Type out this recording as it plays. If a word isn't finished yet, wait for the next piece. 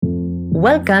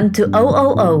Welcome to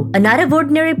OOO, an out of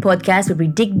ordinary podcast where we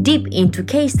dig deep into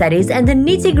case studies and the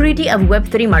nitty gritty of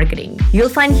Web3 marketing. You'll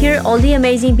find here all the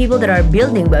amazing people that are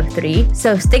building Web3,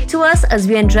 so stick to us as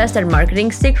we address their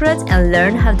marketing secrets and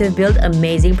learn how to build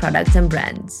amazing products and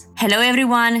brands. Hello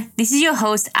everyone, this is your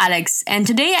host Alex, and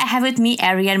today I have with me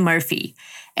Ariane Murphy.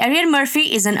 Ariane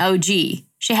Murphy is an OG.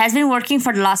 She has been working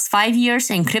for the last 5 years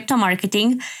in crypto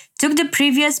marketing, took the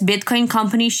previous Bitcoin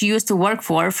company she used to work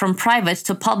for from private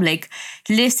to public,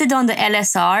 listed on the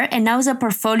LSR, and now is a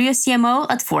portfolio CMO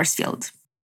at Forcefield.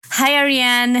 Hi,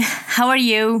 Ariane. How are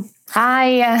you?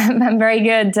 Hi, I'm very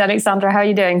good, Alexandra. How are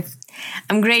you doing?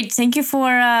 I'm great. Thank you for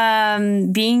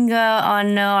being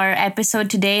on our episode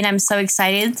today, and I'm so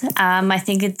excited. I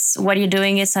think what you're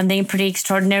doing is something pretty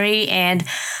extraordinary, and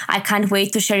I can't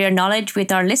wait to share your knowledge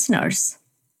with our listeners.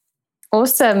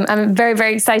 Awesome. I'm very,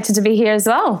 very excited to be here as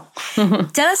well.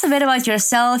 Tell us a bit about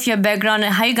yourself, your background,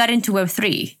 and how you got into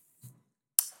Web3.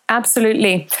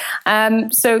 Absolutely.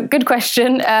 So good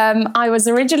question. I was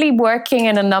originally working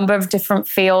in a number of different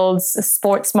fields: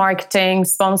 sports marketing,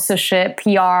 sponsorship,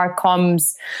 PR,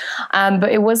 comms.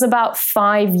 But it was about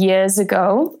 5 years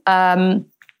ago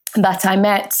that I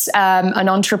met an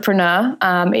entrepreneur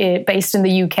based in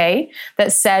the UK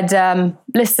that said,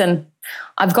 listen,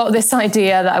 I've got this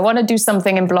idea that I want to do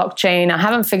something in blockchain. I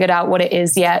haven't figured out what it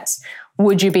is yet.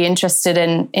 Would you be interested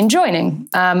in joining?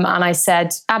 And I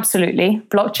said, absolutely.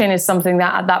 Blockchain is something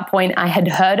that at that point I had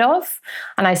heard of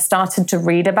and I started to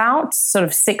read about sort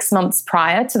of 6 months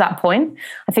prior to that point.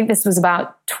 I think this was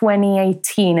about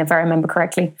 2018, if I remember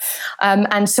correctly.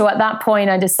 And so at that point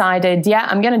I decided,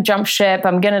 I'm going to jump ship.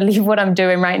 I'm going to leave what I'm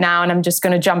doing right now and I'm just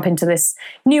going to jump into this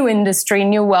new industry,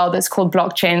 new world that's called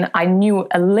blockchain. I knew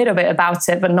a little bit about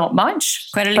it, but not much.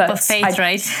 Quite a leap of faith,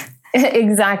 right?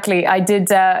 Exactly. I did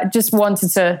just wanted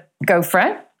to go for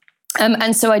it.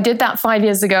 And so I did that 5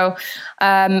 years ago.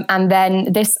 And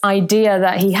then this idea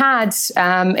that he had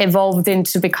evolved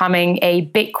into becoming a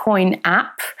Bitcoin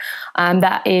app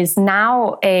that is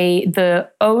now the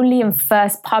only and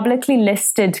first publicly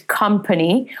listed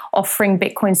company offering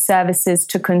Bitcoin services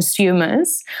to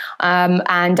consumers.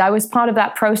 And I was part of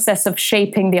that process of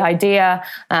shaping the idea,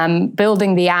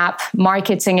 building the app,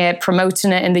 marketing it,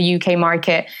 promoting it in the UK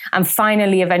market, and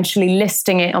finally eventually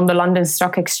listing it on the London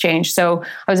Stock Exchange. So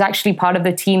I was actually part of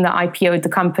the team that IPO'd the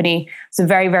company. It's a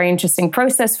very, very interesting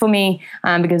process for me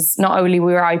because not only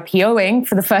we were IPOing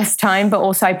for the first time, but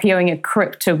also IPOing a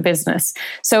crypto business.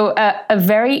 So a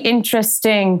very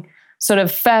interesting sort of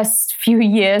first few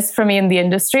years for me in the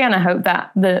industry. And I hope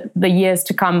that the years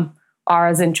to come are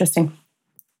as interesting.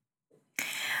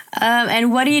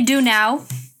 And what do you do now?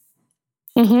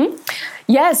 Mm-hmm.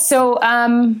 Yeah, so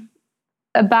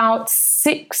about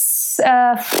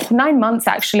 9 months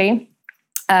actually,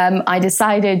 I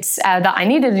decided that I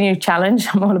needed a new challenge.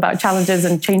 I'm all about challenges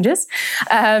and changes.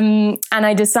 And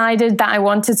I decided that I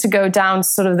wanted to go down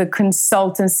sort of the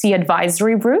consultancy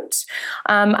advisory route.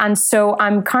 And so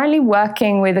I'm currently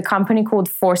working with a company called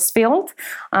Forcefield.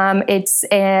 It's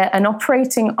an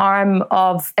operating arm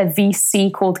of a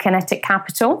VC called Kinetic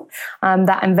Capital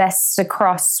that invests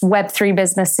across Web3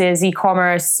 businesses,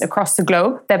 e-commerce across the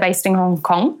globe. They're based in Hong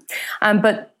Kong.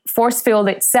 But Forcefield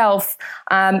itself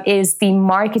is the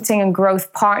marketing and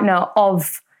growth partner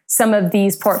of some of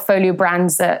these portfolio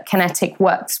brands that Kinetic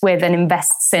works with and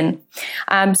invests in.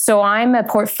 So I'm a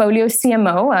portfolio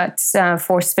CMO at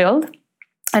Forcefield,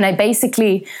 and I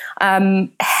basically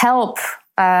help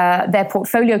their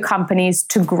portfolio companies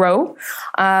to grow.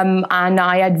 And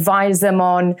I advise them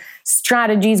on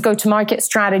strategies, go-to-market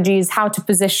strategies, how to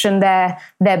position their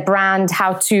brand,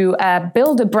 how to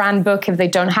build a brand book if they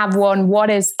don't have one,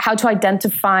 how to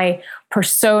identify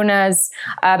personas,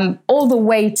 all the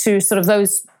way to sort of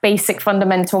those basic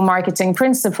fundamental marketing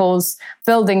principles,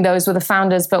 building those with the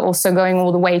founders, but also going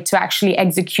all the way to actually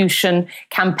execution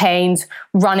campaigns,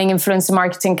 running influencer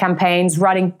marketing campaigns,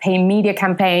 running paid media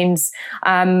campaigns,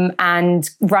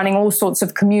 and running all sorts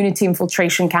of community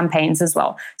infiltration campaigns as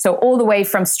well. So all the way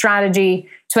from strategy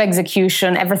to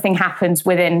execution, everything happens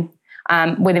within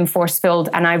Forcefield,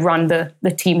 and I run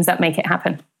the teams that make it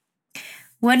happen.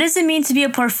 What does it mean to be a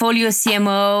portfolio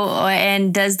CMO,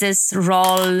 and does this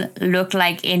role look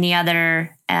like any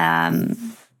other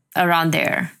around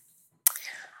there?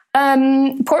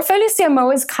 Portfolio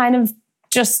CMO is kind of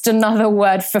just another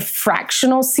word for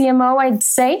fractional CMO, I'd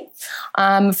say.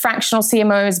 Fractional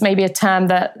CMO is maybe a term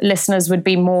that listeners would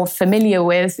be more familiar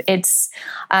with. It's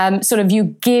sort of you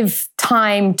give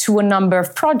time to a number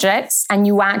of projects and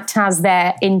you act as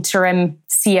their interim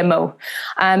CMO.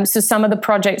 So some of the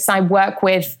projects I work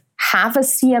with have a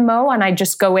CMO and I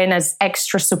just go in as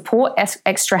extra support,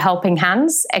 extra helping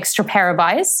hands, extra pair of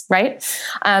eyes, right?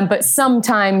 But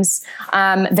sometimes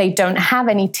they don't have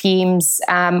any teams,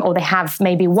 or they have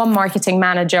maybe one marketing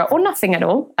manager or nothing at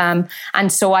all.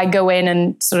 And so I go in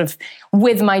and sort of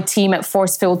with my team at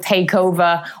Forcefield take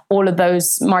over all of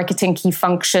those marketing key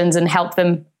functions and help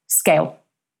them scale.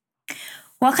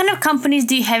 What kind of companies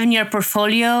do you have in your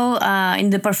portfolio, in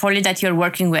the portfolio that you're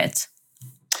working with?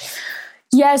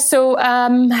 Yeah, so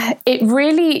it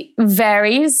really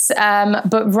varies.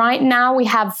 But right now we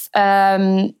have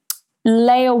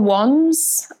layer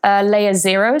ones, layer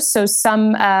zeros. So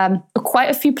quite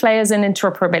a few players in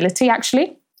interoperability,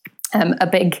 actually. A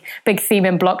big theme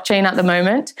in blockchain at the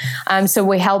moment. So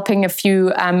we're helping a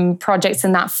few projects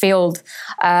in that field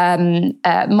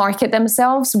market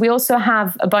themselves. We also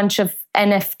have a bunch of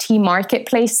NFT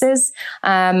marketplaces.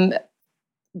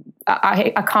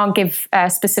 I can't give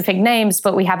specific names,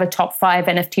 but we have a top 5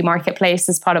 NFT marketplace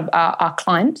as part of our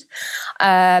client,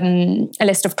 a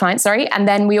list of clients, sorry. And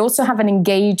then we also have an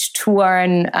Engage to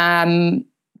Earn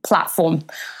platform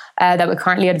that we're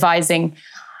currently advising.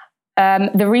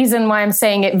 The reason why I'm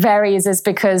saying it varies is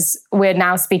because we're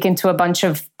now speaking to a bunch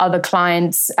of other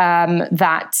clients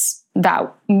that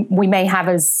we may have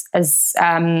as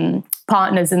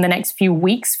partners in the next few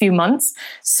weeks, few months.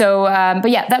 So,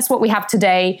 but yeah, that's what we have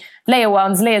today. Layer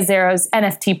ones, layer zeros,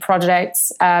 NFT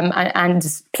projects,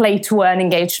 and play to earn,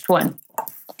 engage to earn.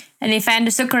 And if I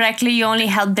understood correctly, you only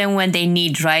help them when they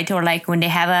need, right? Or like when they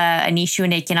have an issue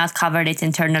and they cannot cover it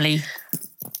internally.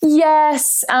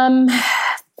 Yes.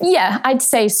 Yeah, I'd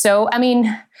say so. I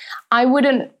mean, I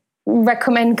wouldn't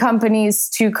recommend companies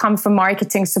to come for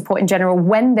marketing support in general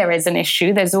when there is an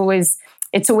issue. It's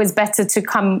always better to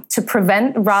come to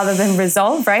prevent rather than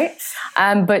resolve, right?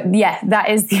 But yeah, that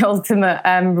is the ultimate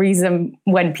reason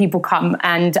when people come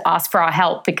and ask for our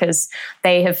help, because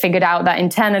they have figured out that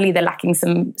internally they're lacking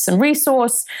some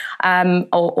resource,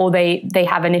 or they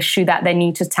have an issue that they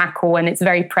need to tackle and it's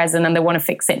very present and they want to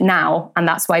fix it now, and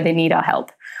that's why they need our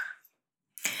help.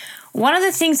 One of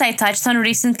the things I touched on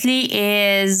recently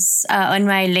is on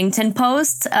my LinkedIn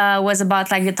post was about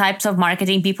like the types of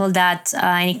marketing people that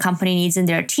any company needs in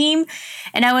their team.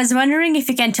 And I was wondering if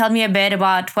you can tell me a bit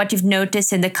about what you've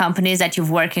noticed in the companies that you're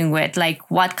working with,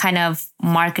 like what kind of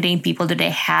marketing people do they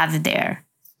have there?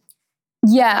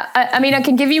 Yeah, I mean, I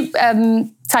can give you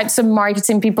types of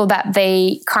marketing people that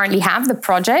they currently have, the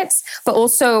projects, but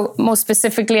also more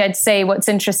specifically, I'd say what's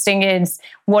interesting is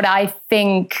what I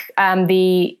think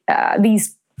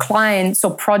these clients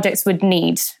or projects would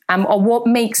need, or what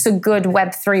makes a good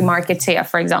Web3 marketeer,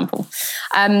 for example.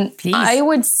 I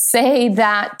would say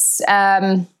that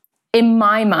in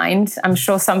my mind, I'm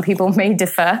sure some people may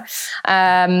differ,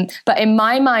 but in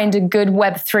my mind, a good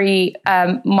Web3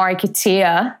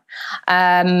 marketeer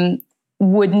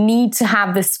would need to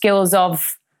have the skills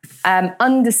of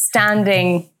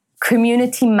understanding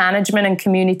community management and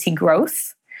community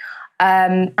growth.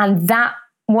 And that,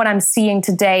 what I'm seeing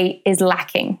today, is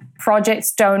lacking.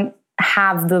 Projects don't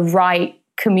have the right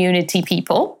community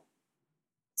people.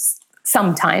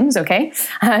 Sometimes, okay,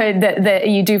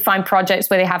 you do find projects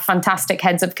where they have fantastic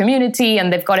heads of community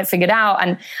and they've got it figured out,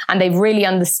 and they really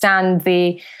understand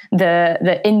the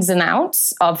ins and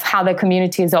outs of how their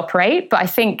communities operate. But I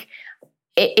think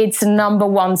it's number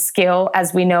one skill,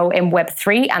 as we know, in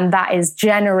Web3, and that is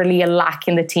generally a lack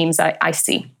in the teams I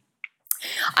see.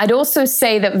 I'd also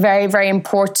say that a very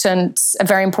important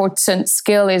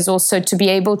skill is also to be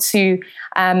able to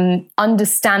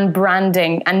understand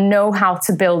branding and know how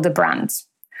to build a brand.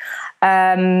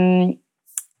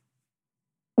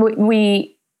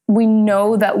 We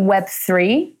know that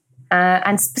Web3,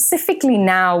 and specifically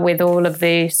now with all of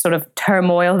the sort of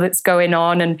turmoil that's going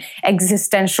on and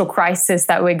existential crisis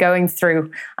that we're going through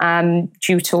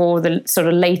due to all the sort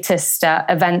of latest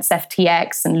events,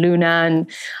 FTX and Luna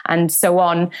and so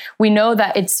on, we know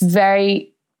that it's very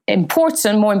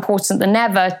important, more important than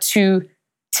ever, to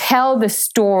tell the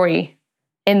story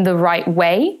in the right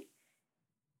way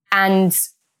and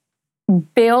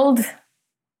build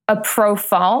a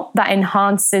profile that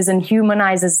enhances and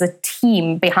humanizes the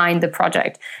team behind the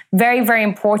project. Very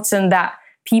important that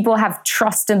people have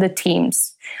trust in the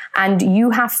teams. And you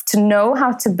have to know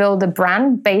how to build a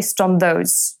brand based on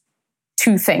those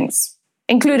two things,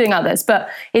 including others. But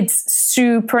it's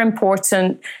super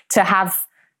important to have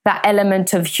that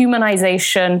element of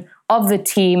humanization of the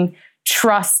team,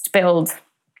 trust build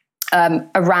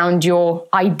around your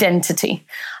identity.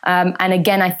 And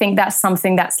again, I think that's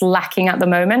something that's lacking at the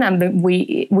moment, and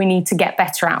we need to get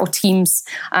better at, or teams,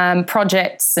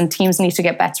 projects and teams need to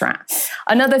get better at.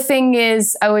 Another thing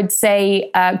is, I would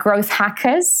say, growth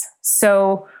hackers.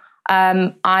 So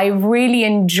I really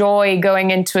enjoy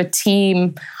going into a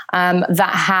team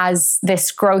that has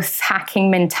this growth hacking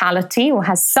mentality, or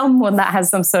has someone that has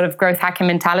some sort of growth hacking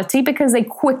mentality, because they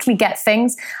quickly get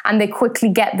things and they quickly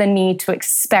get the need to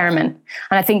experiment.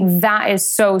 And I think that is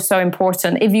so, so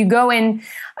important. If you go in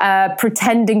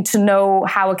pretending to know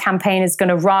how a campaign is going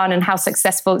to run and how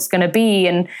successful it's going to be,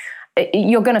 and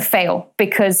you're going to fail,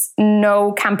 because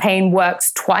no campaign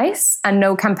works twice, and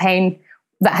no campaign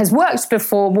that has worked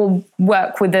before will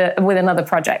work with another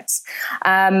project.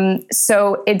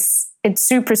 So it's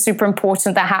super, super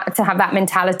important to have that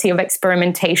mentality of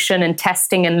experimentation and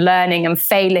testing and learning and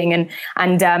failing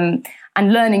and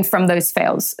learning from those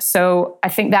fails. So I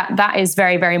think that is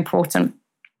very, very important.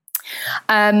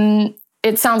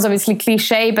 It sounds obviously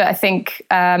cliche, but I think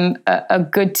a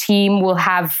good team will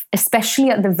have,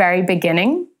 especially at the very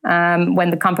beginning,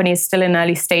 when the company is still in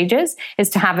early stages,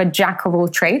 is to have a jack of all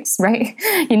trades, right?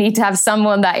 You need to have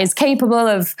someone that is capable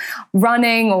of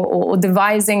running or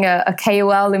devising a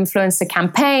KOL influencer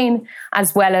campaign,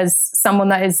 as well as someone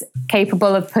that is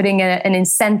capable of putting an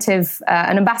incentive,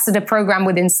 an ambassador program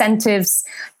with incentives,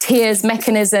 tiers,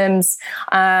 mechanisms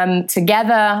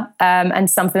together, and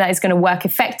something that is going to work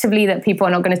effectively, that people are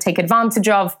not going to take advantage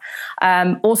of.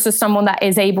 Also someone that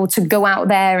is able to go out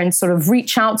there and sort of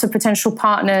reach out to potential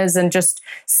partners and just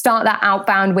start that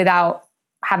outbound without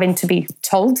having to be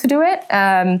told to do it.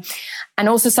 And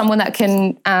also someone that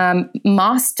can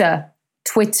master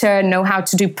Twitter, know how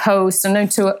to do posts, and know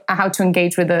how to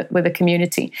engage with the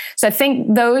community. So I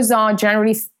think those are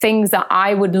generally things that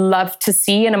I would love to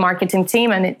see in a marketing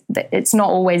team, and it's not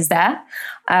always there.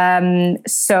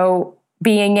 So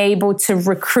being able to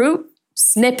recruit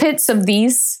snippets of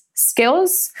these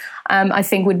skills, I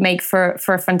think would make for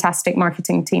a fantastic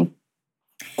marketing team.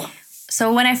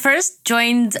 So when I first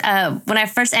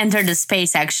entered the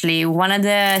space, actually, one of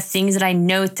the things that I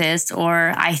noticed,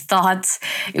 or I thought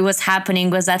it was happening,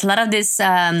 was that a lot of these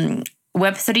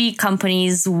Web3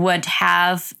 companies would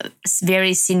have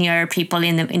very senior people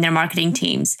in their marketing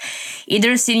teams,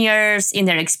 either seniors in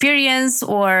their experience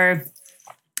or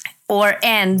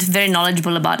very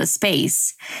knowledgeable about the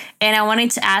space. And I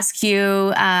wanted to ask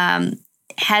you,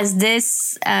 is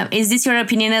this your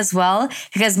opinion as well?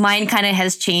 Because mine kind of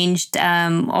has changed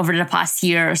over the past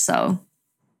year or so.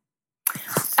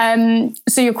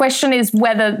 So your question is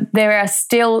whether there are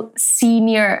still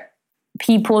senior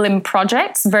people in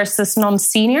projects versus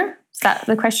non-senior? Is that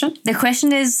the question? The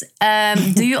question is,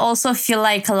 do you also feel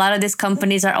like a lot of these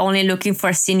companies are only looking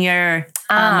for senior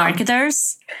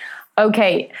marketers?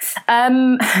 Okay.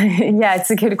 Yeah,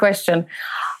 it's a good question.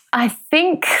 I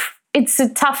think it's a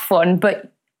tough one,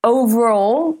 but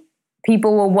overall,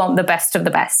 people will want the best of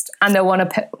the best, and they'll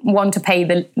want to pay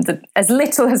the as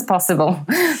little as possible,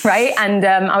 right? And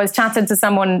I was chatting to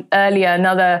someone earlier,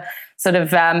 another sort of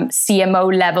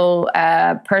CMO level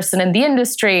person in the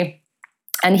industry,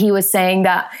 and he was saying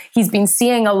that he's been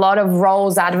seeing a lot of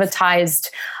roles advertised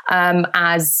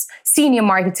as senior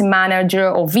marketing manager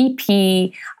or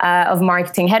VP of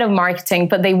marketing, head of marketing,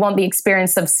 but they want the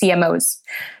experience of CMOs.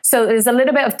 So there's a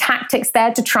little bit of tactics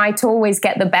there to try to always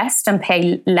get the best and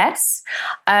pay less.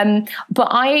 But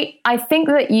I think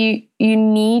that you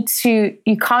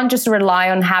can't just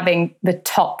rely on having the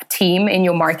top team in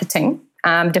your marketing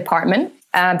department.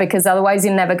 Because otherwise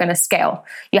you're never going to scale.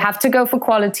 You have to go for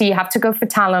quality, you have to go for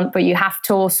talent, but you have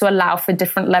to also allow for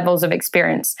different levels of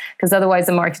experience, because otherwise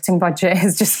the marketing budget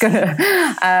is just going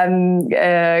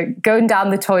to go down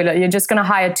the toilet. You're just going to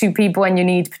hire 2 people and you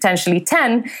need potentially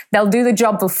 10. They'll do the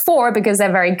job of 4 because they're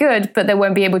very good, but they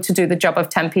won't be able to do the job of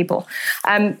 10 people.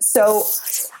 So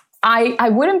I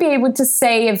wouldn't be able to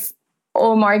say if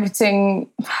all marketing,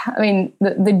 I mean,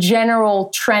 the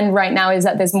general trend right now is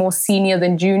that there's more senior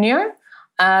than junior.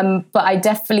 But I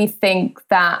definitely think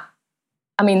that,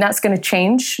 that's going to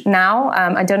change now.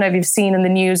 I don't know if you've seen in the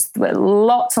news,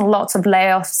 lots and lots of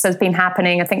layoffs has been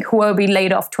happening. I think Huobi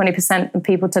laid off 20% of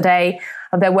people today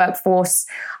of their workforce.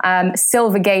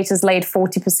 Silvergate has laid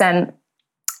 40%.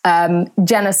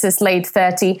 Genesis laid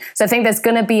 30%. So I think there's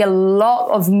going to be a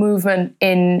lot of movement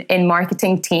in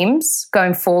marketing teams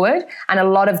going forward, and a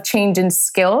lot of change in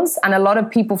skills, and a lot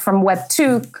of people from Web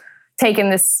 2 taking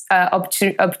this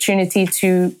opportunity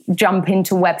to jump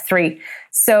into Web3.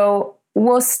 So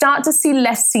we'll start to see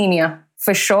less senior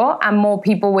for sure, and more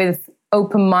people with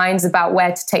open minds about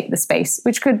where to take the space,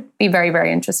 which could be very,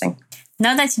 very interesting.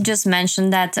 Now that you just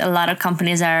mentioned that a lot of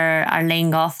companies are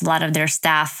laying off a lot of their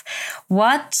staff,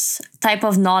 what type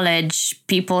of knowledge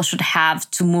people should have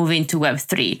to move into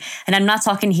Web3? And I'm not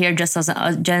talking here just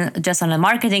on a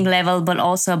marketing level, but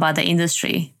also about the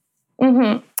industry.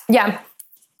 Mm-hmm. Yeah.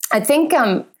 I think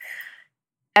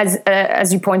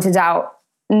as you pointed out,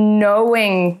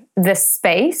 knowing the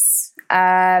space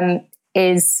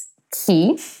is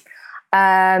key.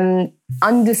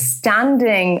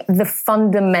 Understanding the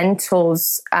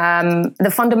fundamentals,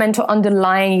 the fundamental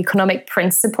underlying economic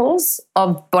principles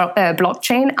of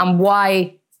blockchain and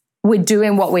why we're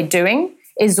doing what we're doing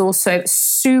is also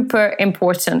super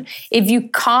important. If you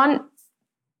can't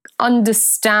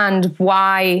understand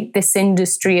why this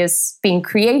industry is being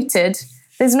created,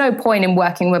 there's no point in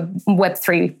working with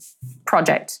Web3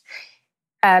 project.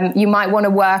 You might want to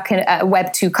work at a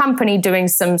Web2 company doing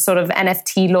some sort of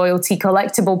NFT loyalty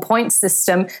collectible point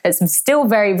system that's still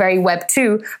very, very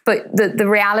Web2. But the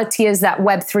reality is that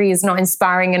Web3 is not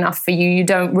inspiring enough for you. You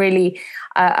don't really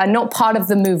are not part of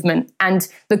the movement. And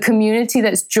the community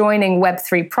that's joining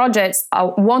Web3 projects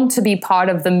want to be part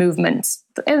of the movement.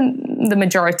 In the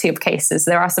majority of cases,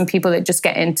 there are some people that just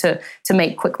get into to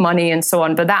make quick money and so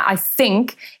on. But that, I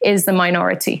think, is the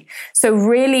minority. So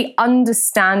really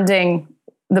understanding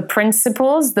the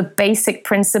principles, the basic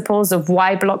principles of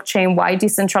why blockchain, why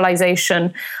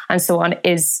decentralization, and so on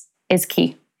is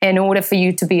key in order for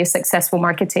you to be a successful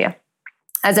marketeer.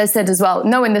 As I said as well,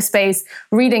 knowing the space,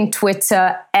 reading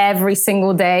Twitter every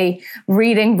single day,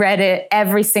 reading Reddit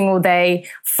every single day,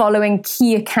 following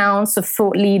key accounts of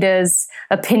thought leaders,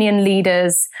 opinion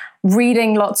leaders,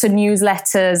 reading lots of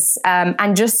newsletters,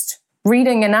 and just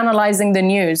reading and analyzing the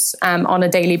news on a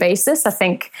daily basis, I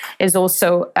think, is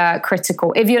also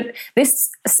critical. This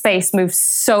space moves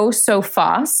so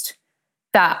fast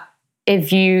that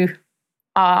if you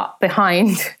are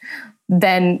behind,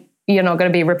 then you're not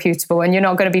going to be reputable and you're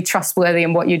not going to be trustworthy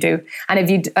in what you do. And if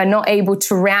you are not able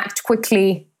to react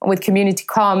quickly with community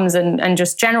comms and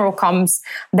just general comms,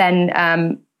 then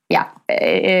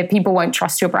people won't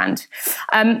trust your brand.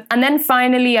 And then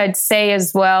finally, I'd say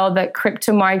as well that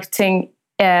crypto marketing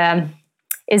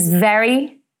is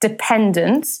very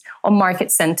dependent on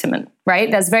market sentiment,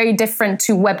 right? That's very different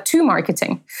to Web2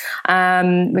 marketing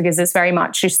because it's very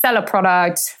much you sell a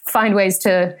product, find ways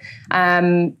to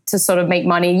sort of make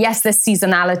money. Yes, there's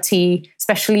seasonality,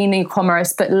 especially in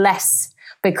e-commerce, but less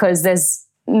because there's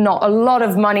not a lot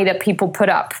of money that people put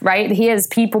up, right? Here's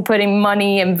people putting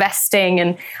money,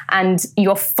 investing, and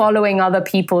you're following other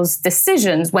people's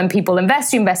decisions. When people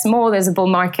invest, you invest more, there's a bull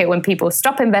market. When people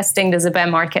stop investing, there's a bear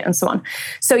market, and so on.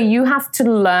 So you have to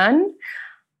learn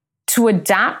to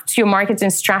adapt your marketing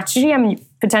strategy and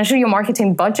potentially your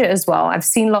marketing budget as well. I've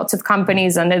seen lots of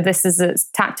companies, and this is a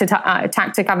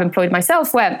tactic I've employed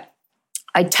myself, where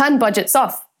I turn budgets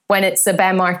off when it's a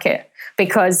bear market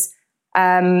because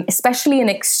especially in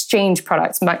exchange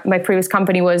products. My previous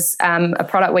company was a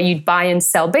product where you'd buy and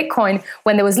sell Bitcoin.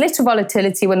 When there was little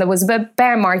volatility, when there was a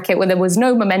bear market, when there was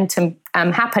no momentum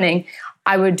happening,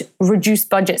 I would reduce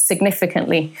budget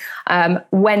significantly.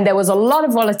 When there was a lot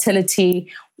of volatility,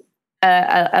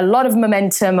 a lot of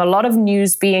momentum, a lot of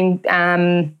news being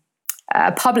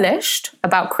published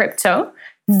about crypto,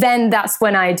 then that's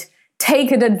when I'd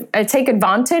take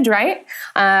advantage, right?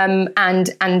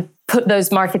 And put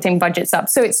those marketing budgets up.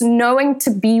 So it's knowing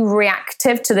to be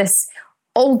reactive to this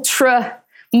ultra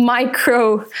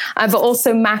micro, but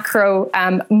also macro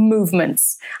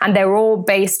movements. And they're all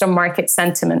based on market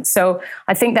sentiment. So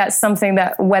I think that's something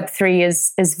that Web3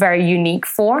 is very unique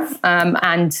for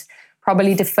and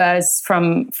probably differs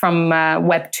from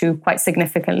Web2 quite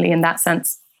significantly in that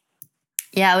sense.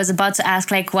 Yeah, I was about to ask,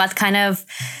 like, what kind of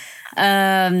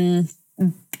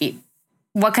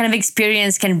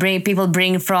experience can people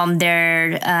bring from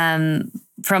their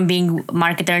from being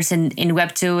marketers in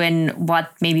Web2, and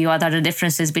what are the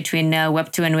differences between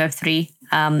Web2 and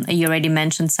Web3? You already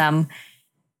mentioned some.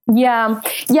 Yeah,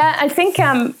 I think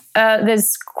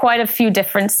there's quite a few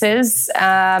differences.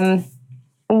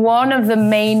 One of the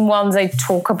main ones I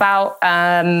talk about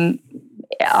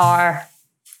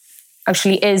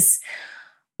is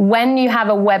when you have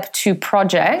a Web2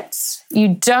 project, you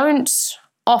don't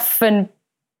often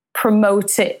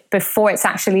promote it before it's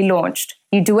actually launched.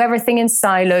 You do everything in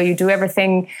silo, you do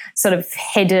everything sort of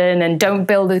hidden and don't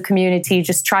build a community,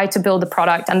 just try to build a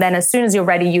product. And then as soon as you're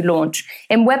ready, you launch.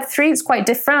 In Web3, it's quite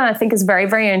different. I think it's very,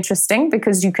 very interesting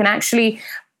because you can actually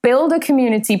build a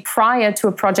community prior to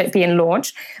a project being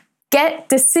launched, get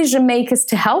decision makers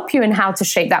to help you in how to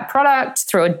shape that product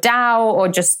through a DAO, or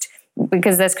just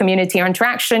because there's community or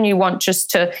interaction, you want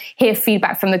just to hear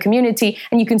feedback from the community,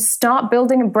 and you can start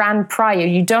building a brand prior.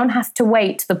 You don't have to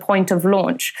wait to the point of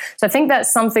launch. So I think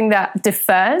that's something that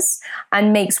differs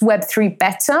and makes Web3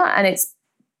 better, and it's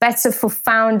better for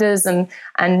founders and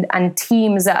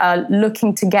teams that are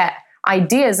looking to get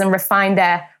ideas and refine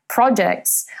their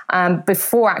projects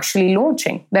before actually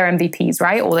launching their MVPs,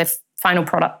 right? Or their final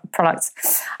products.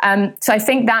 So I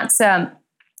think that's a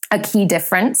key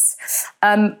difference.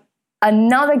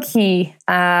 Another key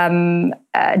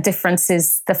difference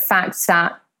is the fact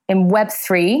that in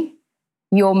Web3,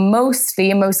 you're mostly,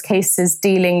 in most cases,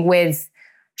 dealing with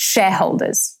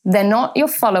shareholders. They're not your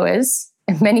followers.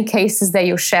 In many cases, they're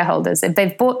your shareholders.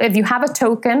 If you have a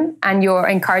token and you're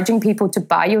encouraging people to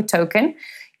buy your token,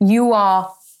 you are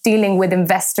dealing with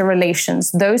investor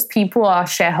relations. Those people are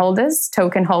shareholders,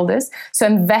 token holders. So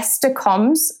investor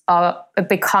comms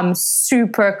become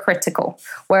super critical.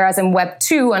 Whereas in Web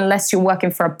 2, unless you're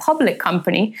working for a public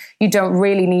company, you don't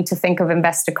really need to think of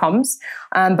investor comms.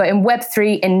 But in Web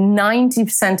 3, in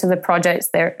 90% of the projects,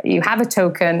 you have a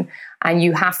token and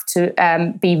you have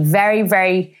to be very,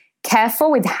 very careful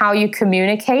with how you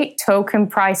communicate. Token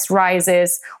price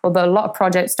rises, although a lot of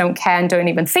projects don't care and don't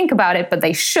even think about it, but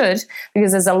they should,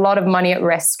 because there's a lot of money at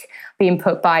risk being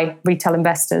put by retail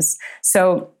investors.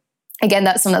 So again,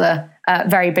 that's another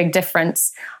very big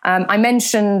difference. I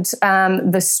mentioned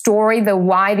the story, the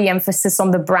why, the emphasis on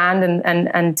the brand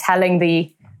and telling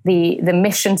the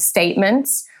mission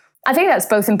statements. I think that's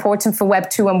both important for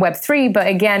Web 2 and Web 3, but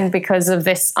again, because of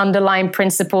this underlying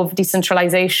principle of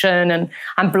decentralization and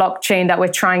blockchain that we're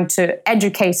trying to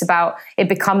educate about, it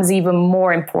becomes even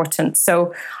more important.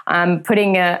 So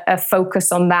putting a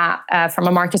focus on that from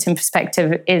a marketing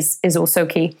perspective is also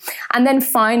key. And then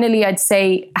finally, I'd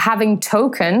say having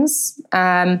tokens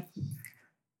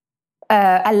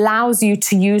allows you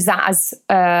to use that as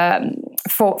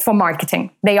for marketing.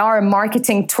 They are a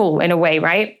marketing tool in a way,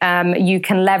 right? You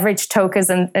can leverage tokens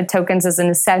as an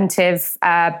incentive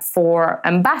for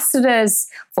ambassadors,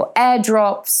 for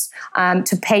airdrops,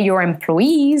 to pay your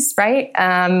employees, right?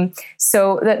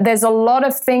 So there's a lot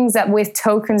of things that with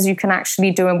tokens you can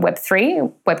actually do in Web 3.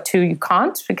 Web 2 you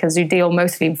can't because you deal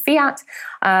mostly in fiat.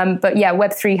 But yeah,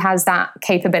 Web 3 has that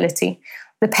capability.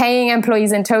 The paying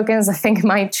employees in tokens, I think,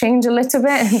 might change a little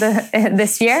bit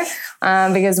this year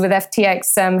because with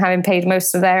FTX having paid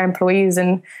most of their employees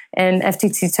in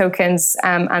FTT tokens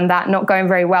and that not going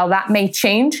very well, that may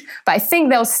change. But I think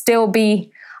there'll still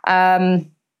be a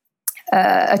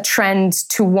trend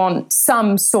to want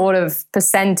some sort of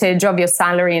percentage of your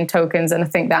salary in tokens. And I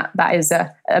think that is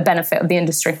a benefit of the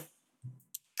industry.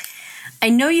 I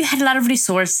know you had a lot of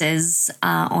resources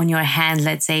on your hand,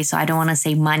 let's say. So I don't want to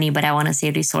say money, but I want to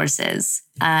say resources.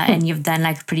 And you've done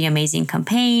like pretty amazing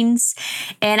campaigns.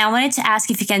 And I wanted to ask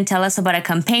if you can tell us about a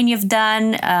campaign you've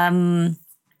done.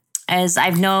 As I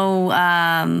know,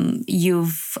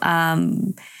 you've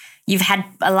had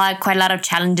quite a lot of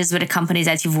challenges with the companies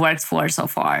that you've worked for so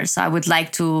far. So I would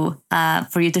like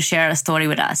for you to share a story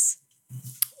with us.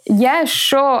 Yeah,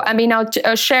 sure. I mean, I'll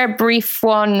share a brief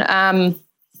one.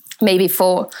 Maybe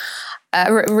for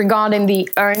regarding the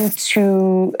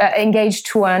Engage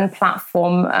to Earn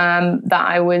platform that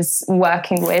I was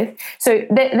working with. So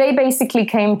they basically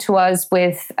came to us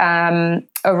with a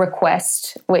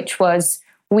request, which was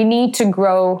we need to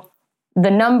grow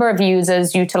the number of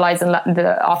users utilizing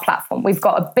our platform. We've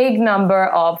got a big number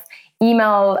of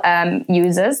email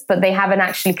users, but they haven't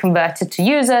actually converted to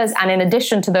users. And in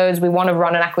addition to those, we want to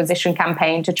run an acquisition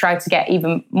campaign to try to get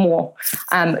even more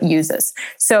users.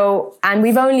 So, and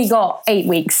we've only got 8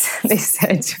 weeks, they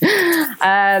said.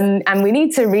 And we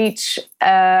need to reach,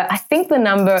 I think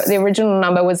the original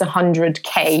number was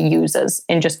 100K users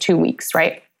in just 2 weeks,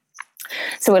 right?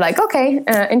 So we're like, okay,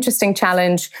 interesting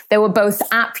challenge. There were both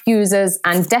app users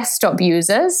and desktop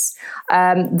users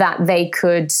that they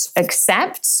could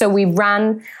accept. So we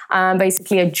ran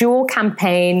basically a dual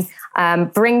campaign,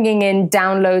 bringing in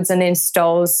downloads and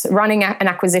installs, running an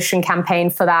acquisition campaign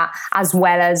for that, as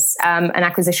well as an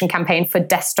acquisition campaign for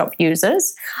desktop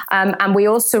users. And we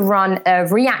also run a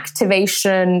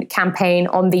reactivation campaign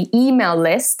on the email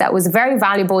list. That was a very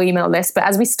valuable email list. But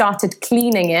as we started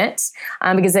cleaning it,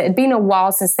 because it had been a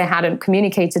while since they hadn't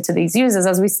communicated to these users,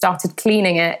 as we started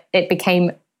cleaning it, it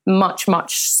became much,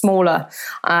 much smaller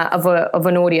of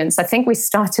an audience. I think we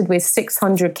started with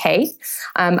 600K.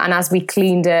 And as we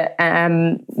cleaned it,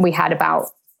 we had about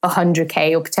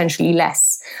 100K or potentially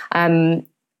less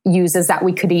users that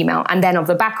we could email. And then off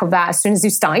the back of that, as soon as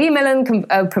you start emailing,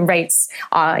 open rates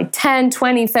are like 10,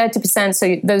 20, 30%.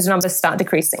 So those numbers start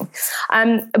decreasing.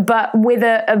 But with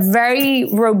a very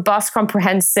robust,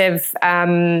 comprehensive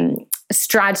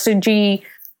strategy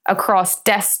across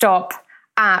desktop,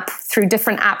 app, through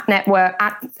different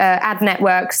ad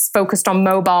networks focused on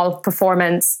mobile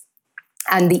performance,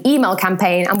 and the email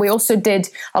campaign. And we also did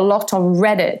a lot on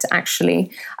Reddit,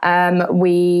 actually.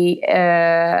 We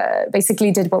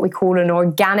basically did what we call an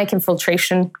organic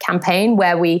infiltration campaign,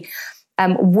 where we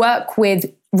work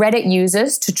with Reddit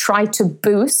users to try to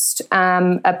boost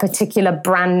a particular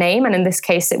brand name. And in this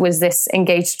case, it was this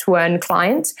Engage to Earn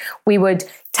client. We would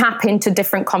tap into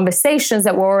different conversations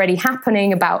that were already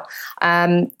happening about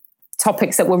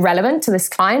topics that were relevant to this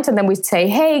client. And then we'd say,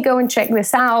 hey, go and check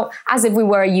this out, as if we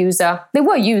were a user. They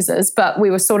were users, but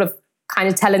we were sort of kind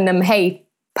of telling them, hey,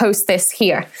 post this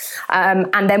here.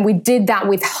 And then we did that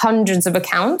with hundreds of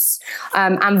accounts.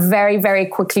 And very, very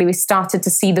quickly, we started to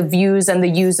see the views and the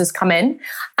users come in.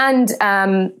 And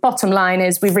bottom line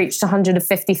is we've reached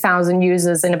 150,000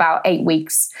 users in about 8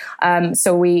 weeks.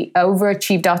 So we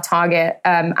overachieved our target,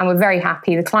 and we're very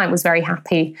happy. The client was very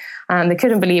happy. They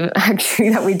couldn't believe actually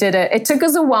that we did it. It took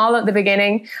us a while at the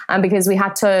beginning because we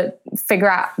had to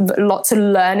figure out lots of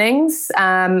learnings.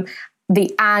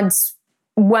 The ads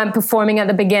weren't performing at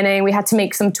the beginning. We had to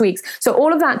make some tweaks. So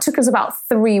all of that took us about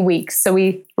 3 weeks. So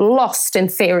we lost, in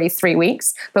theory, 3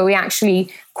 weeks, but we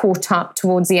actually caught up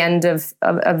towards the end of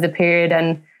the period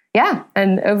and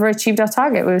overachieved our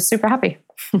target. We were super happy.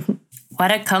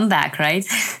 What a comeback, right?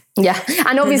 Yeah.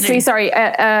 And obviously,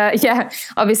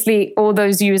 obviously all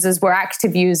those users were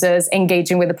active users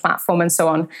engaging with the platform and so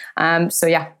on.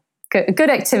 Good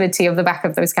activity of the back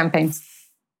of those campaigns.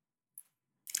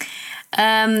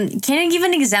 Can you give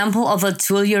an example of a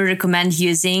tool you recommend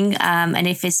using? And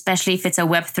especially if it's a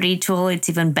Web3 tool, it's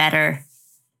even better.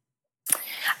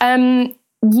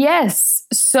 Yes.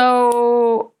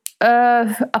 So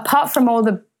apart from all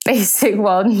the basic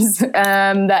ones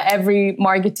that every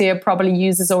marketer probably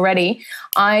uses already,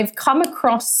 I've come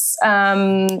across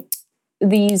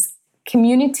these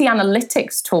community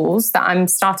analytics tools that I'm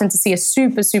starting to see are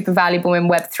super, super valuable in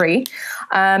Web3.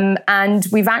 And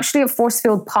we've actually at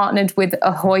Forcefield partnered with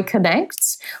Ahoy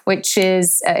Connect, which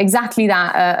is exactly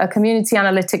that, a community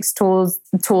analytics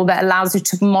tool that allows you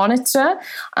to monitor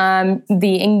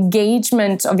the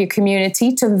engagement of your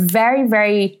community to very,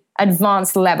 very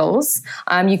advanced levels.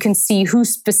 You can see who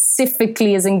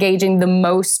specifically is engaging the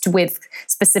most with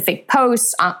specific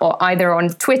posts, or either on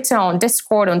Twitter, on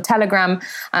Discord, on Telegram,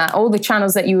 all the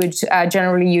channels that you would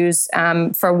generally use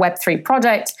for a Web3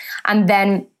 project. And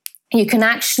then you can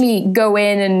actually go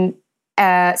in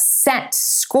and set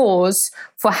scores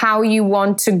for how you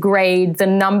want to grade the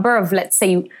number of, let's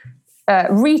say,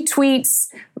 retweets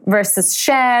versus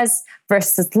shares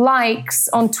versus likes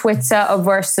on Twitter or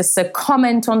versus a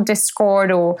comment on Discord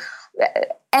or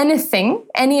anything,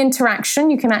 any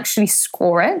interaction, you can actually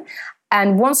score it.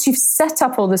 And once you've set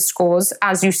up all the scores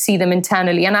as you see them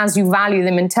internally and as you value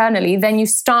them internally, then you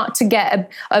start to get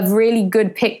a really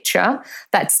good picture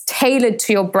that's tailored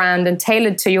to your brand and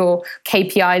tailored to your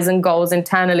KPIs and goals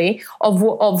internally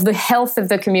of the health of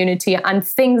the community and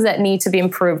things that need to be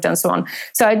improved and so on.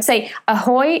 So I'd say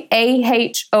Ahoy,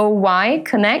 AHOY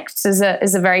Connect is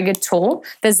a very good tool.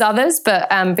 There's others, but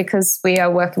because we are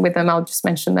working with them, I'll just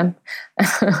mention them.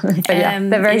 But they're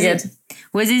very good.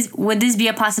 Would this be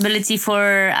a possibility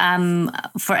for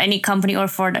any company or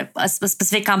for a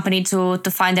specific company to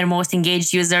find their most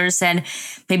engaged users and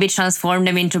maybe transform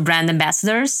them into brand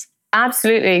ambassadors?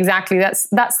 Absolutely, exactly.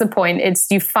 That's the point. It's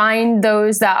you find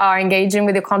those that are engaging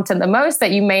with your content the most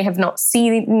that you may have not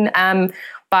seen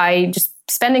by just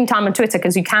spending time on Twitter,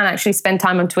 because you can actually spend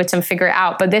time on Twitter and figure it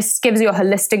out. But this gives you a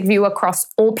holistic view across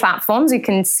all platforms. You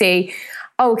can see,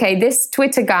 okay, this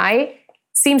Twitter guy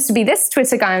seems to be this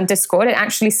Twitter guy on Discord. It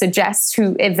actually suggests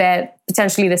if they're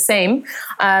potentially the same.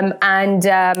 And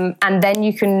then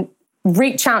you can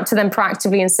reach out to them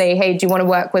proactively and say, hey, do you want to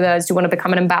work with us? Do you want to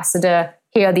become an ambassador?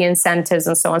 Here are the incentives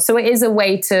and so on. So it is a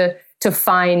way to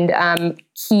find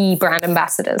key brand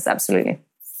ambassadors. Absolutely.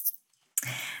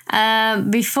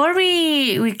 Before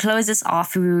we close this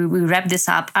off, we wrap this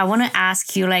up, I want to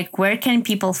ask you, where can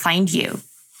people find you?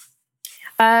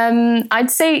 I'd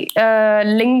say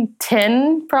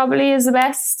LinkedIn probably is the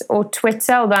best, or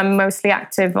Twitter, although I'm mostly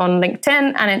active on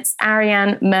LinkedIn, and it's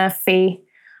Ariane Murphy.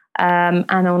 And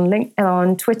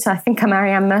on Twitter, I think I'm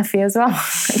Ariane Murphy as well.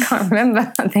 I can't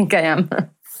remember. I think I am.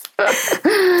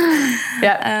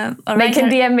 Yeah. They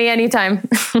can DM me anytime.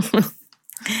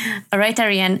 All right,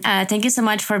 Ariane. Thank you so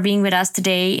much for being with us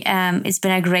today. It's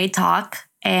been a great talk.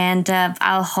 And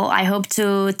I hope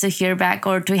to hear back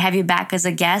or to have you back as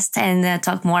a guest and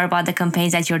talk more about the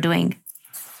campaigns that you're doing.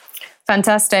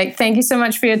 Fantastic. Thank you so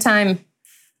much for your time.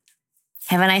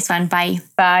 Have a nice one. Bye.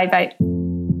 Bye. Bye.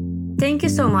 Thank you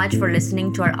so much for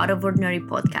listening to our Out of Ordinary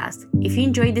podcast. If you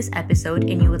enjoyed this episode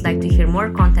and you would like to hear more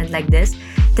content like this,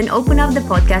 then open up the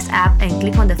podcast app and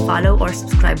click on the follow or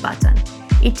subscribe button.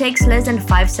 It takes less than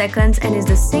 5 seconds and is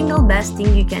the single best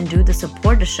thing you can do to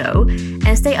support the show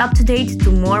and stay up to date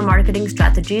to more marketing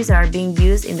strategies that are being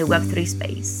used in the Web3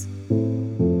 space.